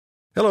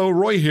Hello,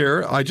 Roy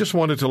here. I just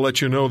wanted to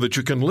let you know that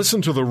you can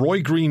listen to The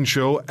Roy Green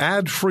Show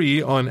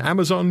ad-free on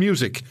Amazon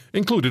Music,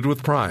 included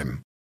with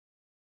Prime.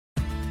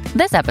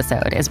 This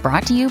episode is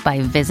brought to you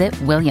by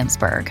Visit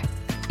Williamsburg.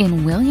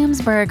 In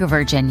Williamsburg,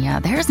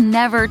 Virginia, there's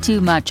never too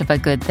much of a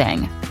good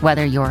thing.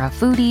 Whether you're a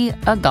foodie,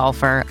 a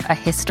golfer, a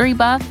history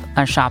buff,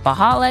 a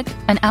shopaholic,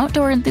 an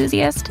outdoor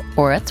enthusiast,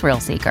 or a thrill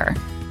seeker,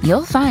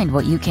 you'll find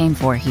what you came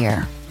for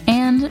here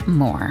and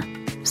more.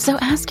 So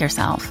ask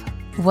yourself,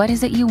 what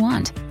is it you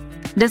want?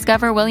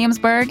 Discover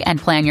Williamsburg and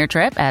plan your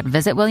trip at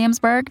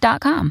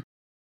visitwilliamsburg.com.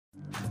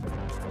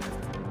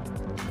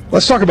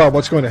 Let's talk about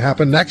what's going to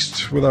happen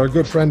next with our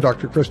good friend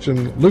Dr.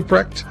 Christian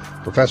Leuprecht,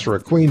 professor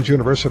at Queen's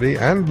University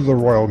and the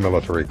Royal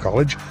Military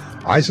College,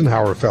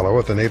 Eisenhower Fellow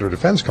at the NATO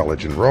Defense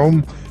College in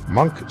Rome,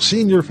 Monk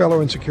Senior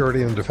Fellow in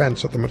Security and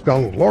Defense at the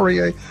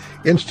Macdonald-Laurier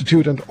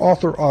Institute, and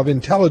author of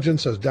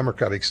Intelligence as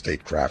Democratic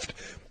Statecraft,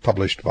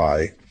 published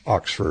by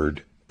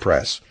Oxford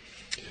Press.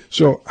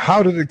 So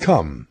how did it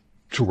come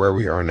to where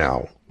we are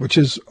now, which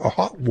is a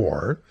hot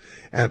war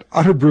and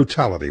utter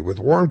brutality with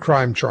war and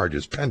crime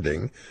charges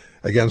pending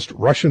against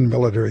Russian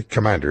military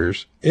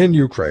commanders in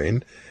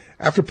Ukraine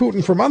after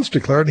Putin for months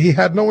declared he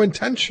had no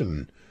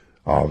intention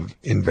of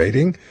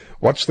invading?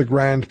 What's the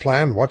grand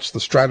plan? What's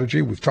the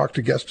strategy? We've talked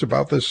to guests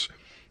about this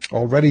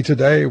already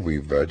today.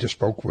 We've just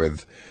spoke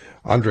with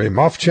Andrei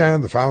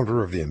Movchan, the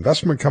founder of the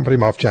investment company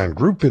Movchan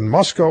Group in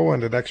Moscow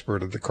and an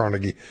expert at the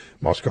Carnegie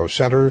Moscow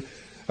Center,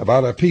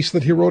 about a piece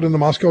that he wrote in the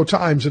Moscow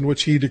Times in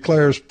which he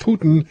declares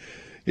Putin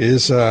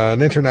is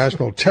an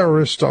international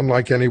terrorist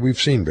unlike any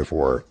we've seen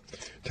before,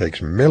 takes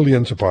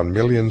millions upon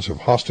millions of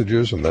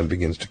hostages and then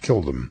begins to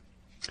kill them.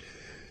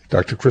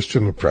 Dr.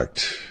 Christian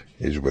Leuprecht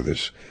is with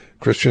us.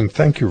 Christian,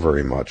 thank you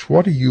very much.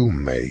 What do you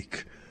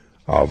make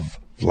of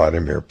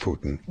Vladimir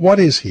Putin? What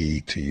is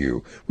he to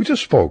you? We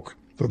just spoke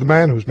with the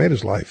man who's made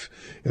his life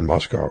in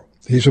Moscow.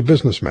 He's a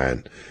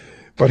businessman,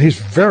 but he's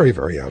very,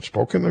 very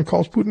outspoken and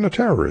calls Putin a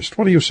terrorist.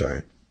 What do you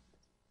say?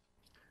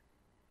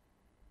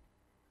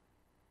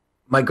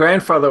 My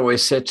grandfather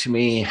always said to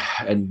me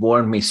and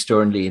warned me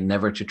sternly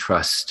never to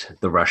trust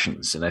the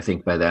Russians. And I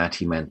think by that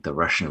he meant the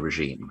Russian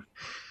regime.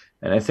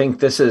 And I think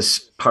this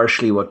is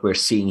partially what we're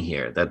seeing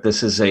here, that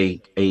this is a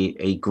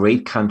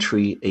great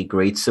country, a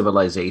great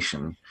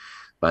civilization,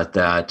 but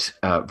that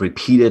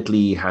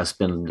repeatedly has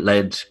been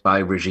led by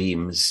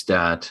regimes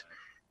that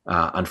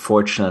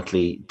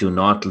unfortunately do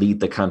not lead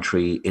the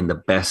country in the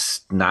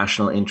best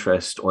national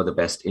interest or the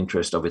best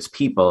interest of its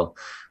people,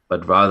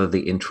 but rather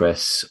the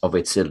interests of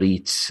its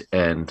elite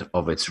and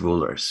of its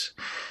rulers.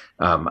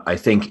 I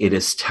think it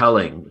is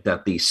telling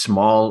that the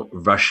small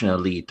Russian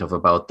elite of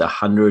about the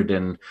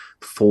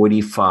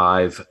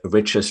 145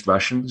 richest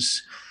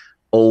Russians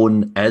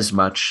own as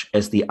much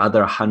as the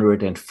other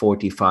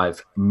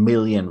 145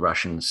 million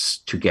Russians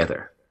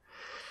together.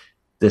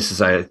 This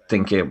is, I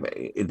think,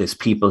 there's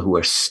people who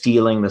are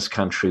stealing this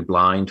country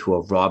blind, who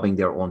are robbing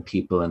their own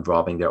people and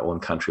robbing their own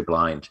country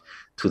blind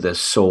to their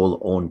sole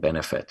own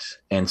benefit.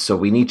 And so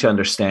we need to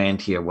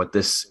understand here what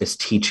this is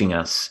teaching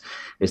us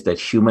is that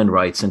human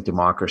rights and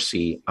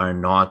democracy are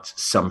not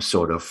some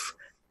sort of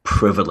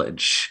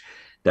privilege,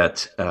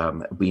 that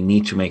we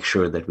need to make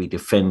sure that we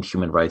defend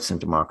human rights and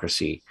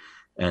democracy,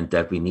 and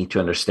that we need to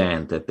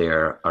understand that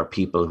there are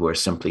people who are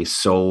simply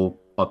so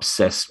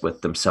obsessed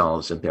with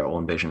themselves and their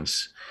own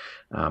visions.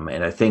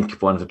 And I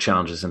think one of the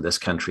challenges in this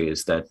country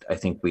is that I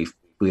think we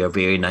are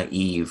very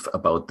naive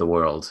about the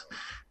world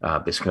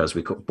because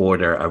we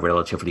border a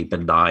relatively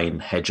benign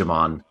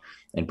hegemon,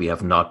 and we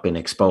have not been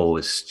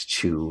exposed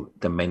to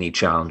the many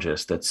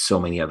challenges that so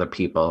many other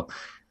people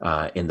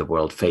in the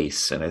world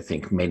face. And I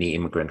think many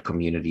immigrant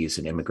communities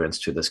and immigrants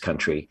to this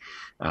country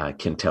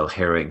can tell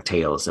harrowing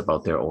tales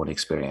about their own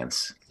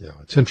experience. Yeah,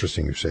 it's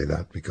interesting you say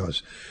that,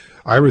 because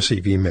I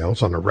receive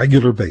emails on a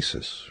regular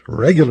basis,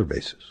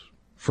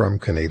 from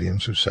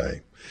Canadians who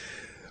say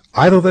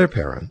either their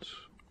parents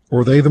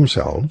or they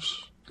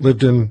themselves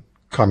lived in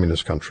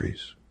communist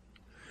countries.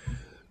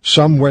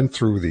 Some went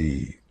through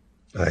the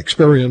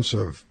experience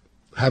of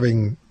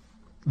having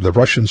the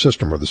Russian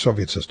system or the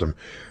Soviet system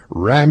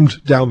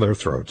rammed down their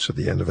throats at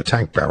the end of a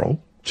tank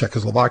barrel.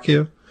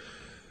 Czechoslovakia,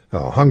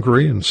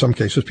 Hungary, in some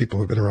cases people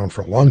who've been around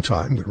for a long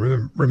time would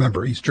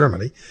remember East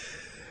Germany.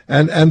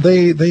 And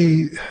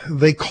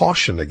they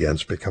caution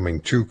against becoming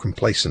too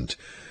complacent,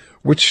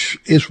 which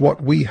is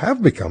what we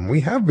have become.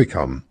 We have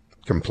become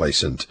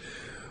complacent.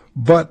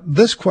 But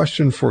this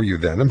question for you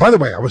then, and by the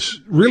way, I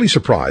was really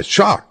surprised,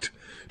 shocked,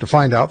 to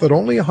find out that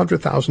only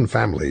 100,000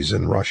 families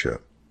in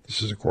Russia,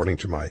 this is according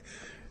to my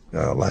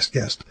last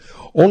guest,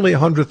 only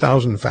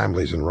 100,000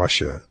 families in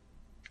Russia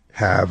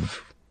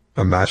have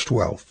amassed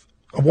wealth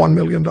of $1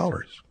 million.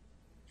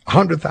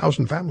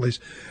 100,000 families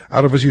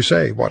out of, as you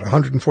say,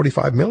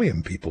 145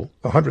 million people,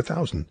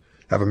 100,000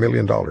 have $1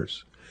 million.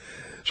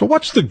 So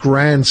what's the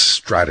grand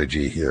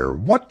strategy here?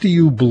 What do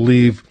you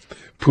believe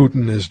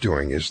Putin is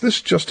doing? Is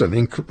this just is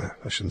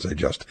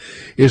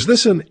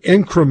this an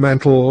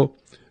incremental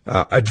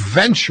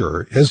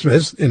adventure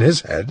in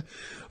his head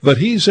that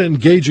he's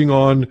engaging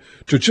on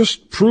to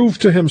just prove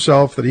to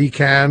himself that he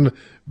can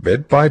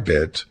bit by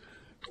bit,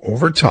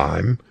 over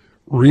time,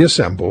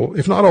 reassemble,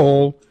 if not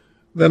all,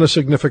 then a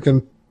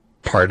significant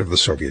part of the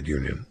Soviet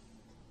Union?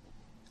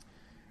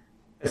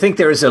 I think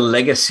there is a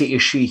legacy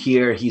issue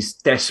here. He's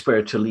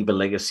desperate to leave a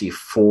legacy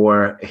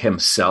for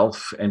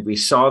himself. And we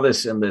saw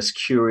this in this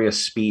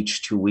curious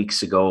speech 2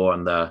 weeks ago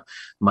on the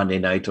Monday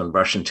night on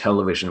Russian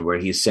television, where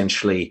he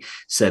essentially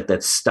said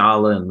that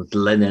Stalin,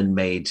 Lenin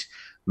made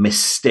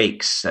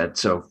mistakes, that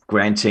sort of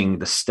granting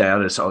the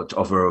status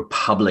of a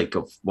republic,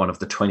 of one of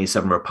the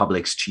 27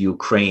 republics, to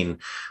Ukraine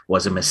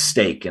was a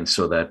mistake. And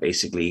so that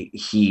basically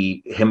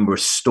him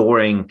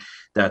restoring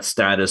that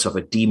status of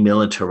a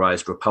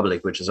demilitarized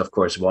republic, which is, of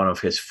course, one of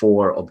his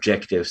 4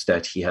 objectives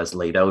that he has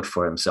laid out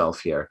for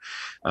himself here,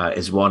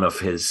 is one of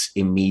his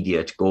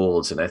immediate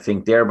goals. And I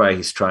think thereby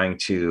he's trying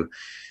to,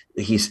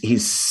 he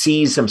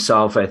sees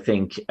himself, I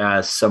think,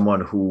 as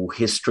someone who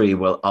history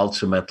will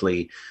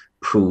ultimately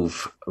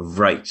prove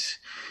right.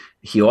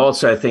 He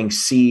also, I think,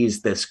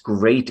 sees this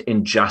great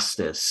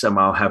injustice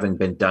somehow having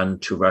been done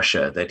to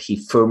Russia, that he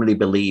firmly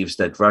believes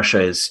that Russia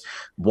is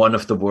one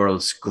of the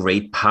world's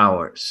great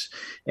powers.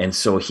 And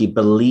so he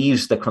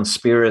believes the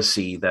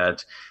conspiracy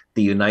that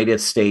the United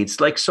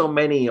States, like so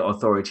many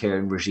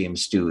authoritarian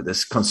regimes do,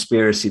 this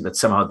conspiracy that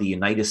somehow the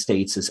United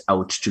States is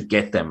out to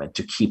get them and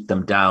to keep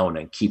them down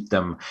and keep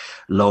them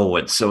low.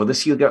 And so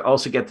this, you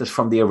also get this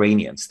from the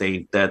Iranians,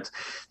 that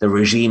the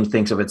regime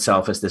thinks of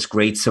itself as this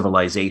great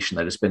civilization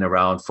that has been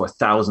around for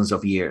thousands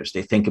of years.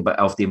 They think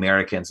of the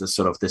Americans as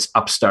sort of this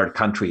upstart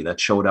country that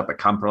showed up a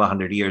couple of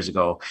 100 years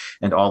ago,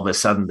 and all of a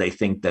sudden they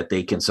think that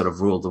they can sort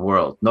of rule the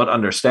world, not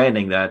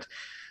understanding that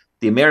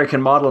the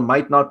American model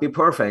might not be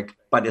perfect,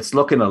 but it's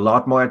looking a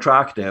lot more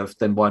attractive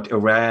than what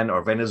Iran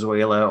or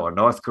Venezuela or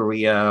North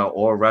Korea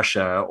or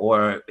Russia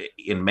or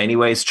in many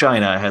ways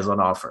China has on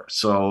offer.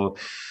 So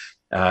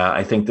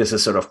I think this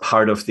is sort of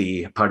part of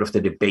the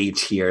debate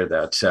here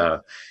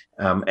that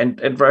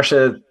and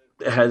Russia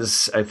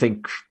has, I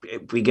think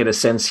we get a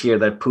sense here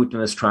that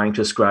Putin is trying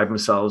to ascribe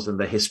himself in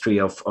the history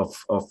of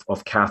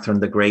Catherine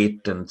the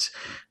Great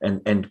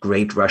and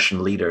great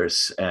Russian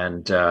leaders.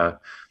 And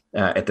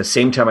at the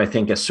same time, I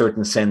think a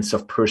certain sense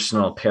of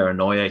personal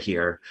paranoia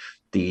here,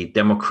 the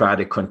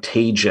democratic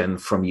contagion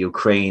from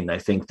Ukraine. I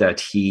think that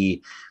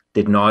he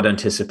did not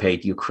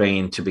anticipate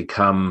Ukraine to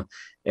become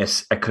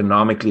as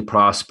economically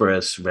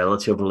prosperous,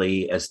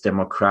 relatively as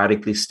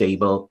democratically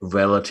stable,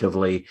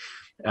 relatively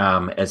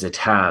as it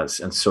has.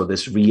 And so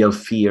this real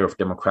fear of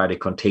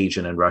democratic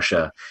contagion in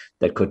Russia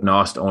that could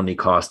not only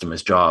cost him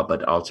his job,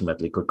 but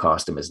ultimately could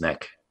cost him his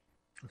neck.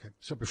 Okay.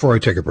 So before I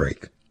take a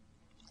break,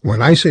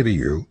 when I say to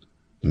you,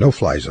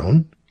 no-fly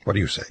zone, what do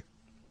you say?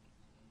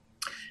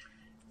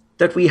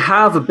 That we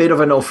have a bit of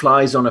a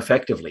no-fly zone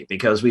effectively,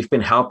 because we've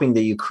been helping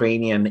the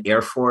Ukrainian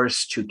Air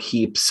Force to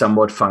keep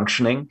somewhat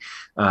functioning.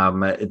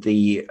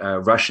 The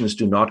Russians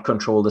do not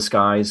control the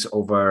skies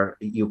over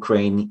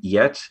Ukraine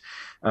yet.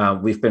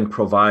 We've been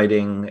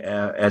providing,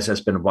 as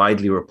has been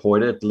widely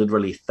reported,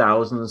 literally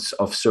thousands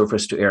of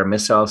surface-to-air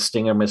missiles,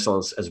 Stinger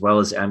missiles, as well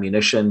as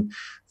ammunition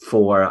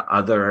for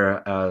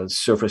other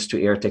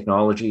surface-to-air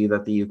technology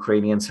that the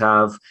Ukrainians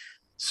have.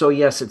 So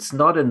yes, it's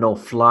not a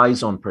no-fly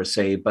zone per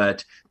se,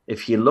 but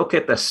if you look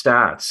at the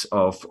stats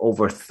of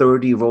over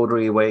 30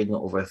 rotary wing,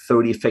 over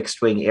 30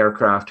 fixed-wing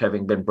aircraft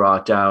having been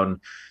brought down,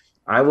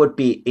 I would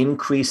be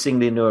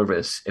increasingly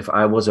nervous if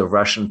I was a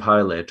Russian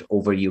pilot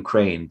over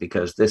Ukraine,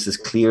 because this is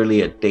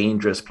clearly a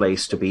dangerous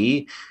place to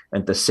be.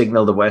 And the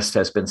signal the West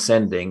has been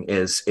sending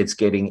is it's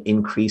getting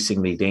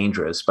increasingly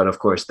dangerous. But of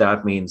course,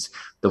 that means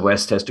the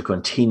West has to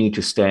continue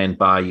to stand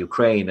by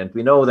Ukraine. And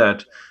we know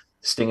that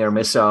Stinger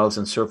missiles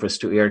and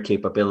surface-to-air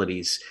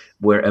capabilities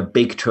were a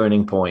big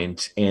turning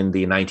point in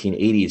the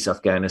 1980s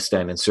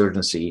Afghanistan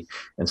insurgency.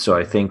 And so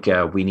I think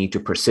we need to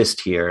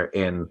persist here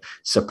in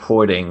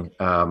supporting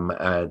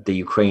the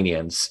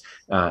Ukrainians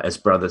as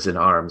brothers in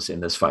arms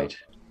in this fight.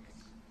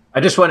 I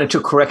just wanted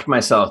to correct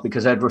myself,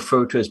 because I'd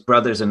referred to as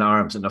brothers in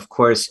arms. And of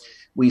course,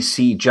 we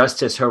see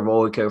just as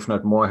heroic, if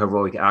not more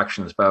heroic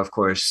actions, but of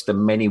course, the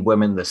many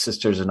women, the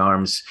sisters in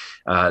arms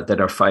that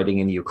are fighting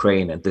in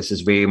Ukraine. And this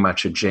is very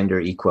much a gender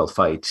equal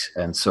fight.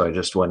 And so I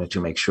just wanted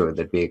to make sure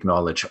that we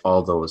acknowledge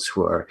all those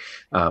who are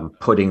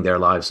putting their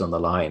lives on the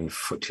line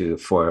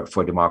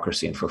for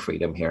democracy and for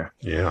freedom here.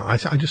 Yeah, I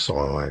just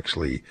saw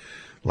actually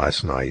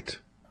last night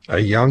a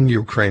young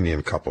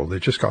Ukrainian couple. They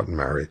just gotten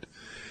married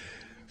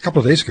a couple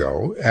of days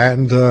ago,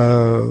 and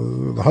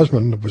the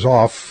husband was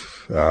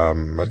off,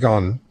 had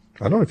gone,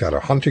 I don't know if he had a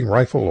hunting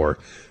rifle or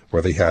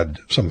whether he had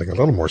something a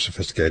little more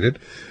sophisticated,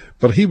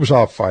 but he was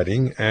off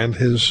fighting, and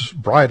his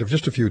bride of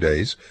just a few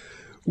days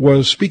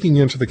was speaking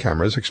into the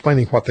cameras,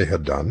 explaining what they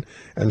had done,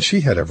 and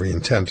she had every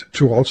intent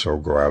to also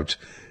go out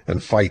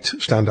and fight,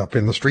 stand up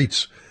in the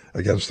streets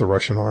against the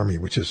Russian army,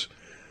 which is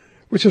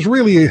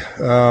really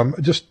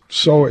just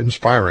so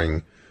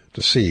inspiring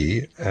to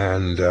see.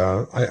 And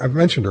I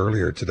mentioned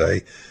earlier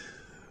today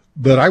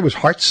that I was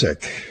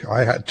heartsick.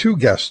 I had 2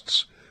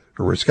 guests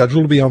who were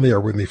scheduled to be on the air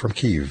with me from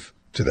Kyiv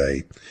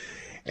today.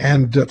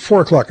 And at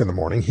 4 o'clock in the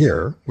morning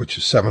here, which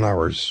is 7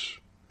 hours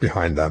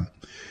behind them,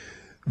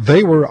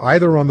 They were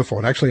either on the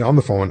phone, actually on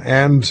the phone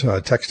and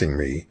texting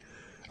me,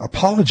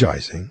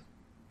 apologizing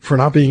for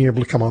not being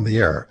able to come on the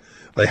air.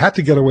 They had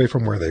to get away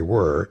from where they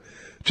were,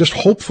 just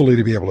hopefully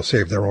to be able to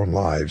save their own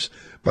lives.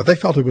 But they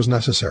felt it was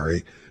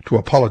necessary to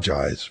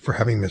apologize for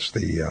having missed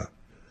the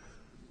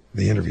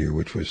interview,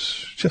 which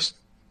was just,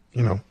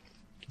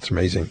 it's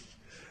amazing.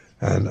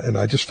 And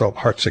I just felt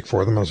heartsick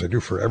for them, as I do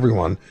for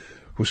everyone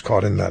who's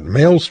caught in that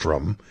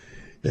maelstrom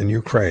in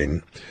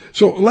Ukraine.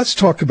 So let's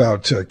talk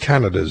about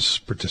Canada's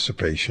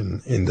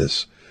participation in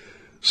this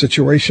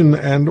situation.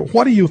 And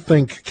what do you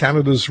think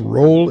Canada's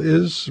role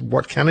is?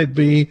 What can it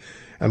be?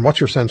 And what's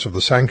your sense of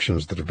the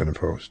sanctions that have been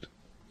imposed?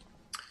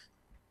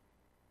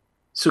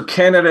 So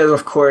Canada,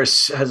 of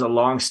course, has a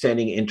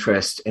long-standing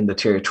interest in the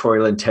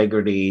territorial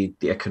integrity,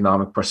 the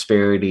economic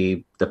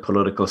prosperity, the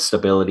political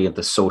stability, and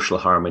the social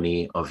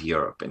harmony of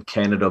Europe. And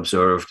Canada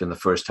observed in the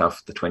first half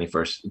of the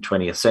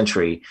 20th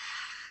century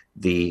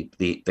the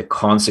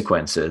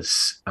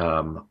consequences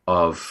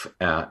of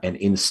an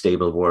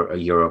unstable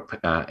Europe,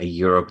 a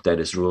Europe that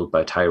is ruled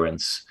by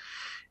tyrants.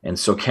 And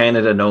so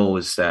Canada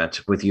knows that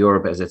with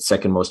Europe as its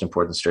second most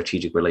important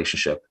strategic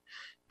relationship,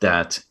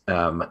 that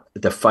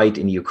the fight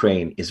in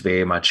Ukraine is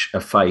very much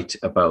a fight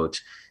about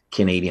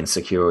Canadian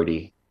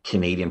security,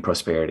 Canadian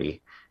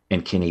prosperity,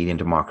 and Canadian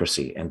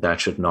democracy. And that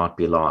should not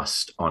be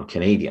lost on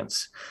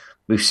Canadians.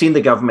 We've seen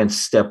the government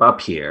step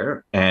up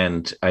here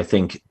and I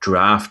think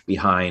draft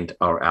behind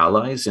our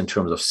allies in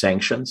terms of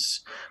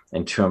sanctions,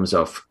 in terms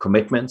of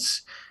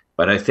commitments.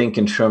 But I think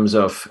in terms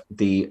of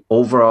the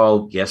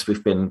overall, yes,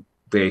 we've been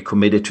very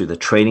committed to the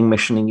training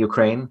mission in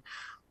Ukraine.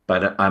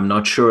 But I'm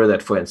not sure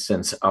that, for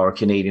instance, our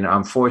Canadian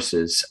armed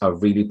forces are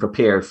really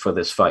prepared for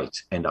this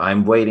fight. And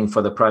I'm waiting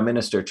for the Prime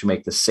Minister to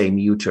make the same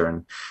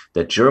U-turn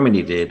that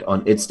Germany did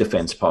on its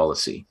defense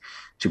policy,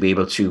 to be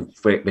able to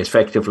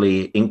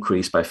effectively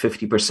increase by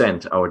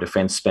 50% our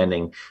defense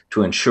spending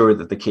to ensure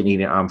that the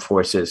Canadian armed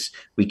forces,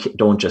 we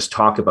don't just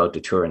talk about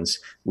deterrence,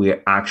 we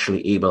are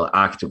actually able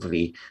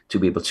actively to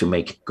be able to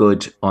make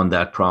good on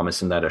that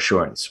promise and that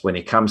assurance. When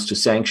it comes to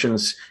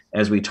sanctions,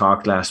 as we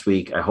talked last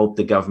week, I hope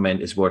the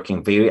government is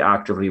working very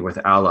actively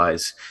with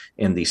allies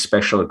in the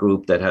special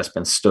group that has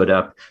been stood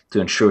up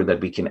to ensure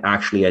that we can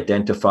actually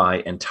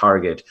identify and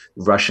target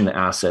Russian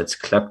assets,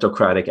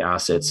 kleptocratic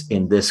assets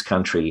in this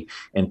country,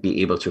 and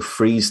be able to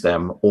freeze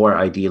them or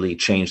ideally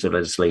change the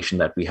legislation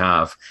that we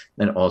have,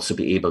 and also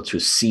be able to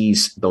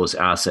seize those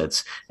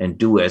assets and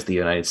do as the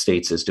United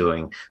States is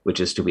doing,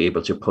 which is to be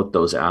able to put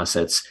those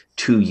assets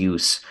to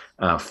use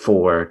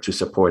to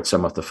support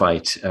some of the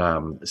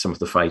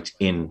fight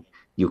in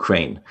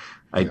Ukraine.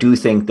 I do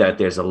think that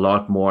there's a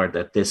lot more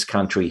that this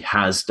country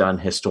has done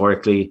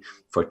historically.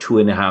 For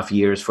 2.5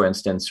 years, for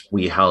instance,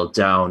 we held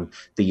down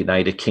the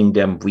United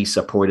Kingdom. We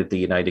supported the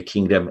United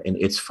Kingdom in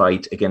its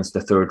fight against the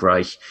Third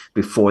Reich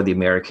before the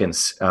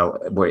Americans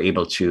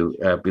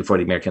before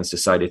the Americans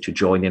decided to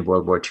join in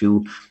World War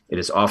II. It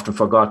is often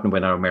forgotten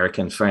when our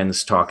American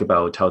friends talk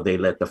about how they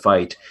led the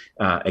fight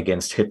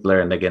against Hitler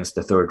and against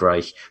the Third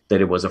Reich,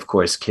 that it was, of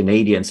course,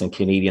 Canadians and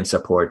Canadian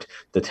support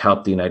that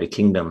helped the United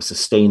Kingdom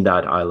sustain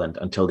that island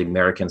until the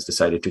Americans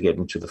decided to get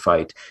into the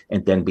fight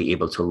and then be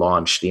able to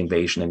launch the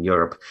invasion in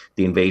Europe.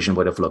 The invasion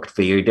would have looked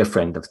very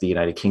different if the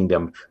United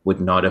Kingdom would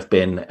not have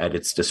been at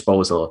its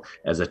disposal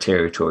as a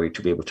territory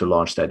to be able to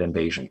launch that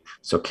invasion.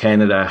 So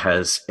Canada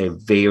has a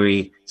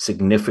very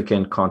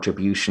significant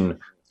contribution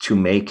to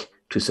make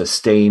to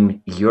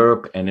sustain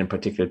Europe and in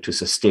particular to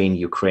sustain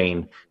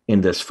Ukraine in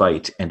this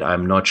fight. And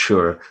I'm not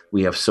sure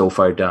we have so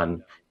far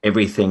done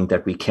everything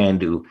that we can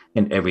do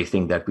and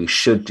everything that we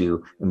should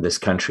do in this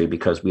country,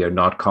 because we are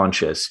not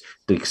conscious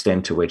the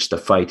extent to which the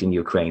fight in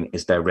Ukraine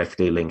is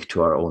directly linked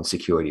to our own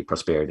security,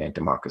 prosperity, and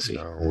democracy.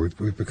 No,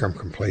 we've become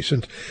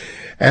complacent,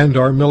 and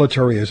our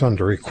military is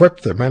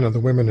under-equipped. The men and the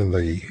women in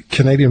the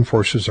Canadian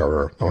forces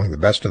are among the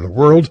best in the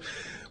world,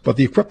 but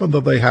the equipment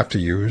that they have to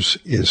use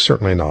is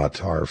certainly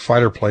not. Our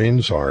fighter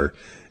planes are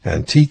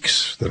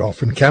antiques that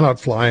often cannot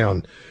fly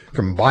on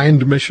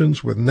combined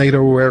missions with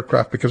NATO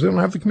aircraft because they don't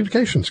have the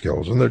communication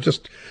skills, and they're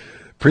just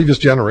previous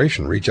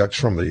generation rejects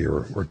from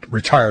or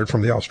retired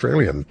from the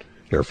Australian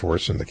Air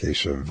Force in the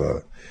case of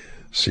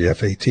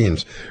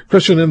CF-18s.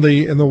 Christian, in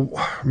the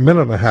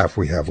minute and a half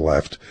we have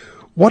left,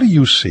 what do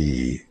you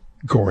see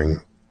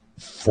going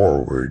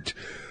forward?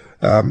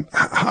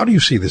 How do you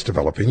see this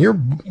developing? You're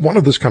one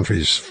of this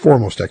country's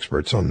foremost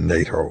experts on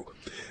NATO.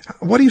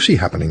 What do you see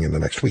happening in the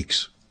next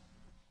weeks?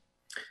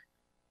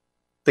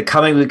 The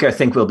coming week, I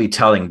think, will be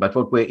telling, but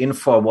what we're in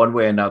for one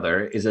way or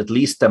another is at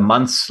least a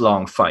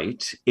months-long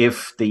fight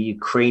if the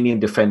Ukrainian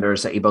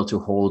defenders are able to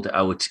hold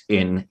out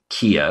in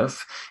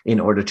Kiev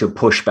in order to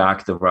push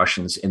back the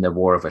Russians in the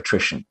war of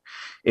attrition.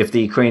 If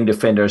the Ukrainian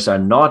defenders are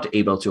not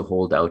able to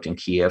hold out in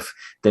Kiev,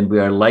 then we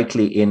are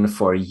likely in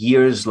for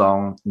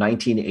years-long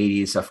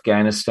 1980s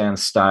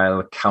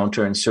Afghanistan-style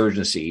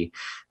counterinsurgency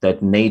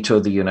that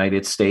NATO, the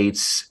United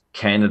States,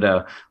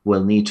 Canada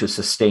will need to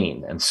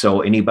sustain. And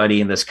so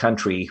anybody in this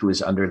country who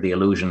is under the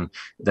illusion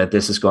that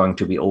this is going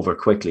to be over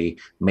quickly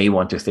may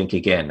want to think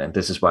again. And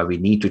this is why we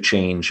need to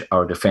change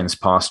our defense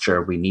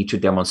posture. We need to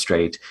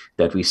demonstrate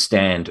that we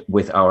stand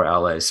with our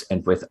allies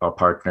and with our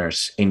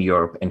partners in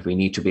Europe, and we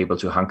need to be able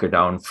to hunker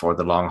down for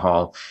the long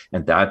haul.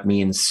 And that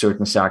means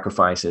certain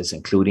sacrifices,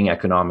 including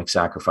economic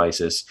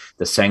sacrifices.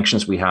 The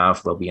sanctions we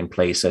have will be in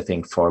place, I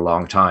think, for a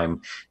long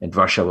time, and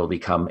Russia will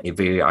become a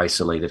very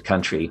isolated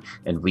country.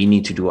 And we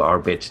need to do our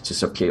bit to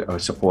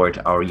support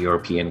our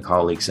European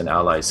colleagues and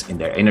allies in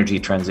their energy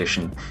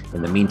transition.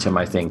 In the meantime,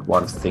 I think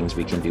one of the things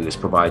we can do is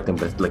provide them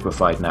with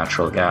liquefied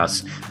natural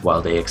gas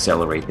while they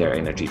accelerate their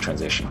energy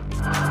transition.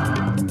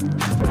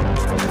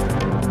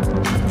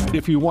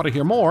 If you want to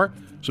hear more,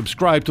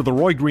 subscribe to The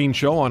Roy Green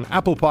Show on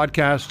Apple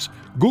Podcasts,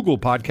 Google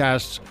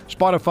Podcasts,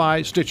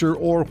 Spotify, Stitcher,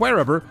 or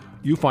wherever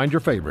you find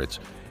your favorites.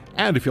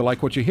 And if you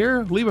like what you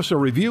hear, leave us a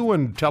review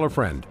and tell a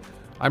friend.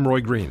 I'm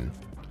Roy Green.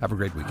 Have a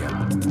great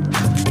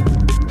weekend.